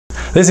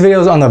This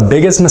video is on the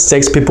biggest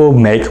mistakes people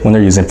make when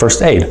they're using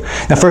first aid.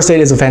 Now, first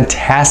aid is a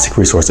fantastic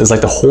resource. It's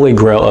like the holy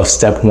grail of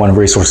step one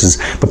resources,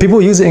 but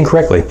people use it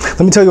incorrectly. Let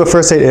me tell you what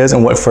first aid is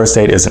and what first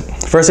aid isn't.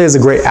 First aid is a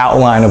great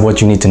outline of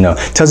what you need to know.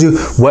 It tells you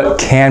what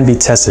can be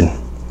tested,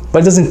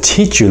 but it doesn't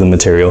teach you the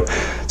material.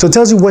 So it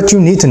tells you what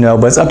you need to know,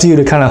 but it's up to you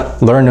to kind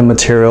of learn the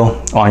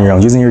material on your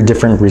own, using your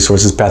different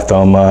resources,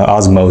 pathoma,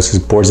 osmosis,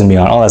 boards and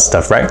beyond, all that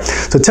stuff, right?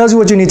 So it tells you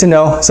what you need to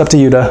know. It's up to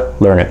you to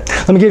learn it.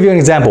 Let me give you an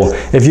example.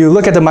 If you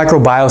look at the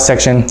microbiome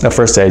section of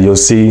first aid, you'll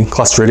see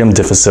Clostridium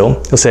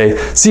difficile. You'll say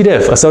C.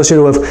 diff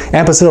associated with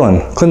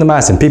ampicillin,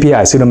 clindamycin,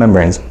 PPI,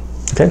 pseudomembranes,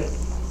 okay?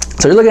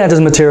 So you're looking at this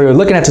material, you're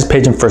looking at this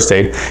page in first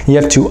aid, and you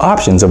have two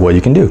options of what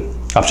you can do.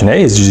 Option A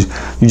is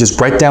you just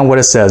write down what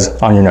it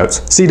says on your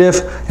notes. C.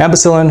 diff,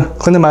 ampicillin,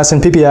 clindamycin,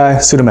 PPI,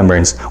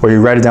 pseudomembranes, or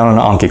you write it down on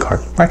an Anki card,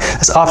 right?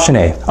 That's option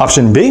A.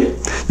 Option B,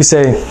 you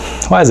say,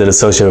 why is it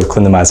associated with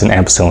clindamycin,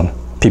 ampicillin,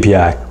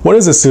 PPI? What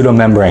is a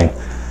pseudomembrane?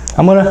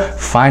 I'm gonna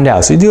find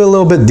out. So you do a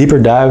little bit deeper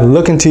dive,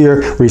 look into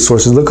your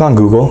resources, look on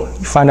Google,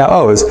 you find out,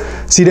 oh,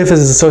 C. diff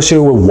is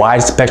associated with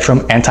wide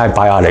spectrum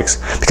antibiotics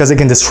because it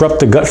can disrupt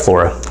the gut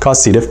flora,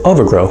 cause C. diff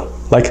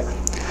overgrowth, like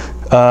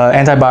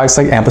antibiotics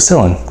like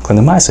ampicillin,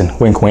 clindamycin,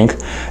 wink wink.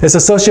 It's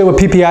associated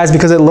with PPIs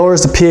because it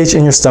lowers the pH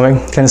in your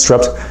stomach, can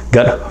disrupt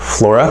gut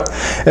flora.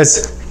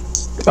 It's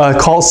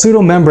called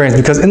pseudomembranes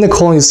because in the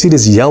colon you see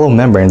these yellow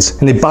membranes,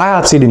 and they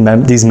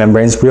biopsied these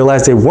membranes,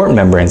 realized they weren't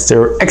membranes, they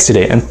were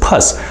exudate and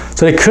pus.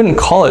 So they couldn't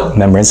call it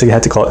membranes, so you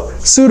had to call it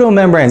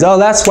pseudomembranes. Oh,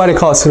 that's why they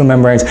call it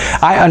pseudomembranes.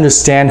 I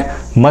understand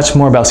much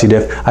more about C.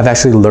 diff. I've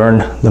actually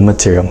learned the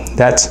material.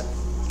 That's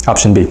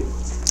option B.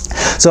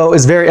 So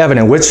it's very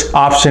evident which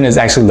option is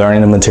actually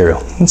learning the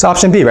material. It's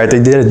option B, right?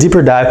 They did a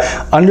deeper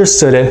dive,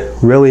 understood it,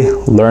 really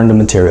learned the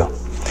material.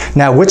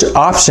 Now, which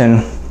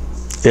option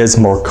is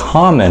more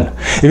common?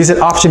 If you said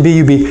option B,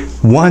 you'd be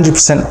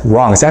 100%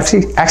 wrong. It's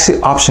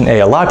actually option A.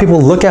 A lot of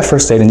people look at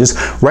first aid and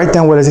just write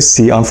down what they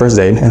see on first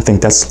aid and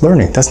think that's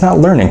learning. That's not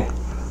learning.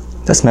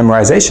 That's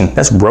memorization.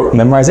 That's rote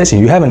memorization.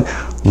 You haven't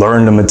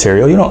learned the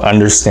material. You don't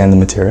understand the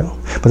material.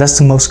 But that's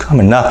the most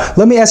common. Now,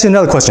 let me ask you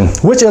another question.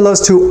 Which of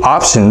those two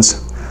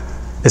options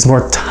is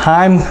more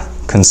time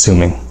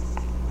consuming?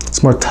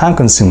 It's more time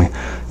consuming.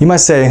 You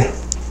might say,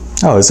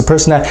 oh, it's a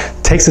person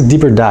that takes a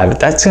deeper dive.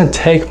 That's going to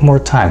take more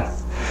time.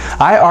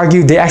 I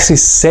argue they actually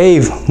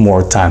save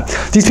more time.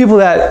 These people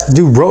that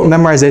do rote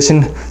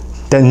memorization,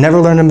 that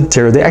never learn the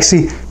material, they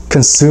actually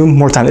consume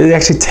more time. It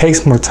actually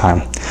takes more time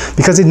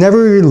because they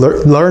never really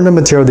learn the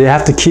material. They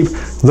have to keep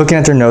looking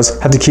at their notes,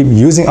 have to keep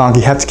using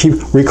Anki, have to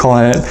keep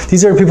recalling it.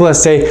 These are people that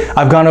say,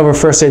 I've gone over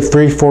first aid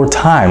 3-4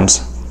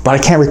 times, but I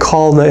can't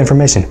recall the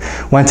information.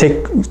 When I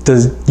take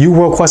the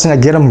UWorld question, I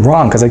get them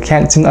wrong because I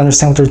can't seem to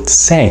understand what they're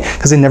saying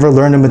because they never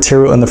learned the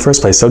material in the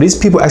first place. So these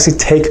people actually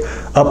take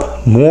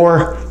up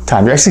more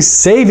time. You're actually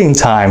saving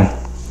time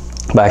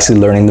by actually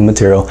learning the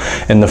material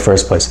in the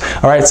first place.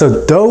 All right, so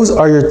those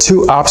are your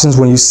two options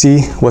when you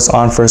see what's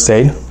on first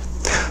aid.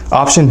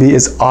 Option B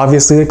is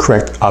obviously the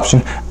correct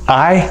option.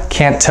 I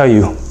can't tell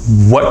you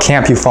what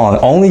camp you fall in.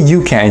 Only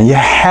you can, and you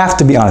have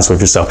to be honest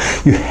with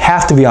yourself. You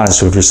have to be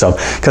honest with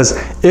yourself because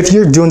if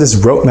you're doing this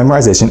rote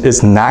memorization,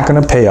 it's not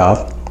gonna pay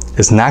off.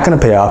 It's not gonna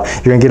pay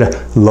off. You're gonna get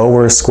a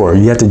lower score.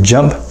 You have to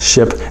jump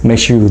ship, make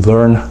sure you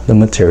learn the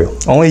material.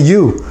 Only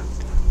you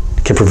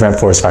can prevent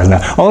forest fires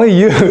now. Only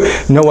you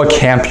know what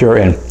camp you're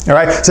in. All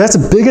right, so that's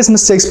the biggest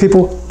mistake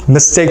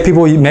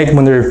people make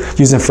when they're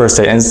using first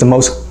aid, and it's the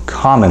most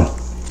common.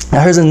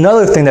 Now here's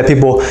another thing that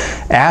people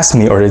ask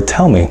me or they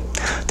tell me.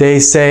 They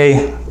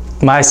say,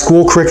 my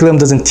school curriculum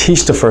doesn't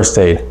teach the first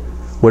aid.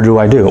 What do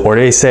I do? Or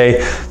they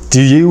say,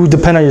 do you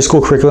depend on your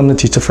school curriculum to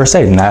teach the first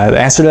aid? Now the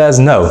answer to that is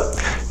no.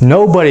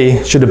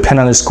 Nobody should depend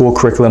on their school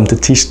curriculum to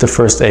teach the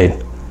first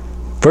aid.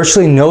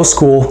 Virtually no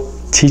school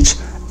teach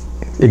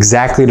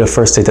exactly the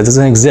first aid. That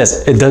doesn't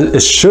exist.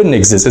 It shouldn't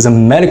exist. It's a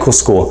medical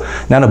school,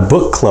 not a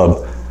book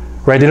club,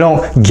 right? They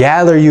don't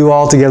gather you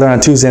all together on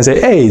Tuesday and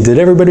say, hey, did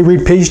everybody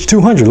read page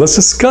 200? Let's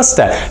discuss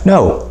that.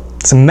 No,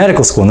 it's a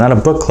medical school, not a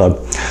book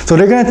club. So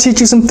they're going to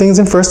teach you some things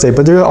in first aid,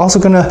 but they're also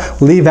going to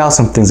leave out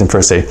some things in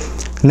first aid.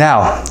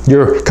 Now,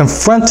 you're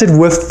confronted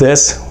with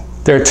this.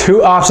 There are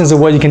two options of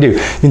what you can do.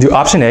 You can do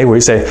option A, where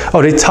you say,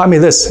 oh, they taught me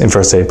this in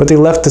first aid, but they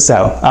left this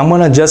out. I'm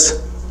going to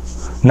just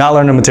not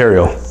learn the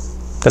material.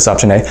 That's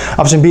option A.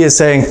 Option B is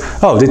saying,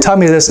 oh, they taught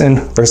me this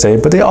in first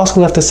aid, but they also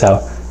left this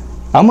out.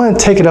 I'm going to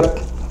take it up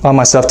on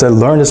myself to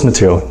learn this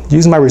material,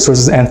 use my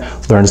resources and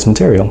learn this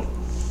material.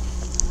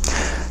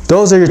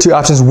 Those are your two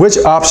options. Which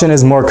option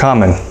is more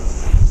common?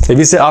 If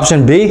you say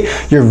option B,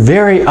 you're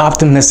very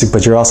optimistic,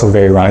 but you're also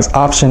very wrong. It's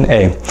option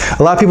A.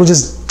 A lot of people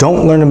just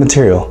don't learn the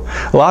material.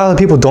 A lot of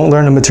people don't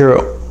learn the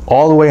material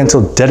all the way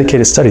until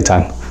dedicated study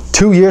time.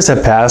 2 years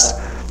have passed.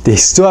 They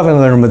still haven't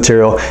learned the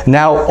material.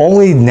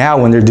 Only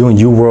now when they're doing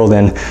UWorld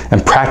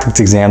and practice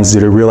exams do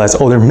they realize,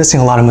 oh, they're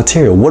missing a lot of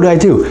material. What do I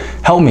do?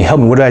 Help me,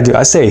 what do I do?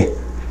 I say,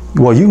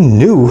 well, you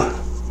knew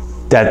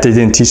that they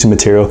didn't teach the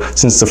material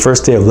since the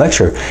first day of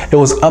lecture. It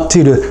was up to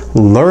you to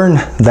learn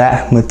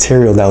that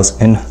material that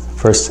was in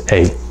first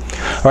aid.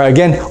 All right,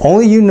 again,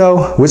 only you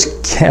know which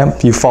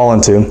camp you fall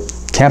into,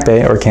 Camp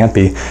A or Camp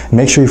B.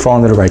 Make sure you fall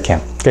into the right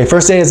camp. Okay,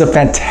 first aid is a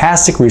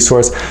fantastic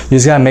resource. You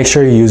just gotta make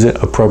sure you use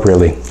it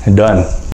appropriately. Done.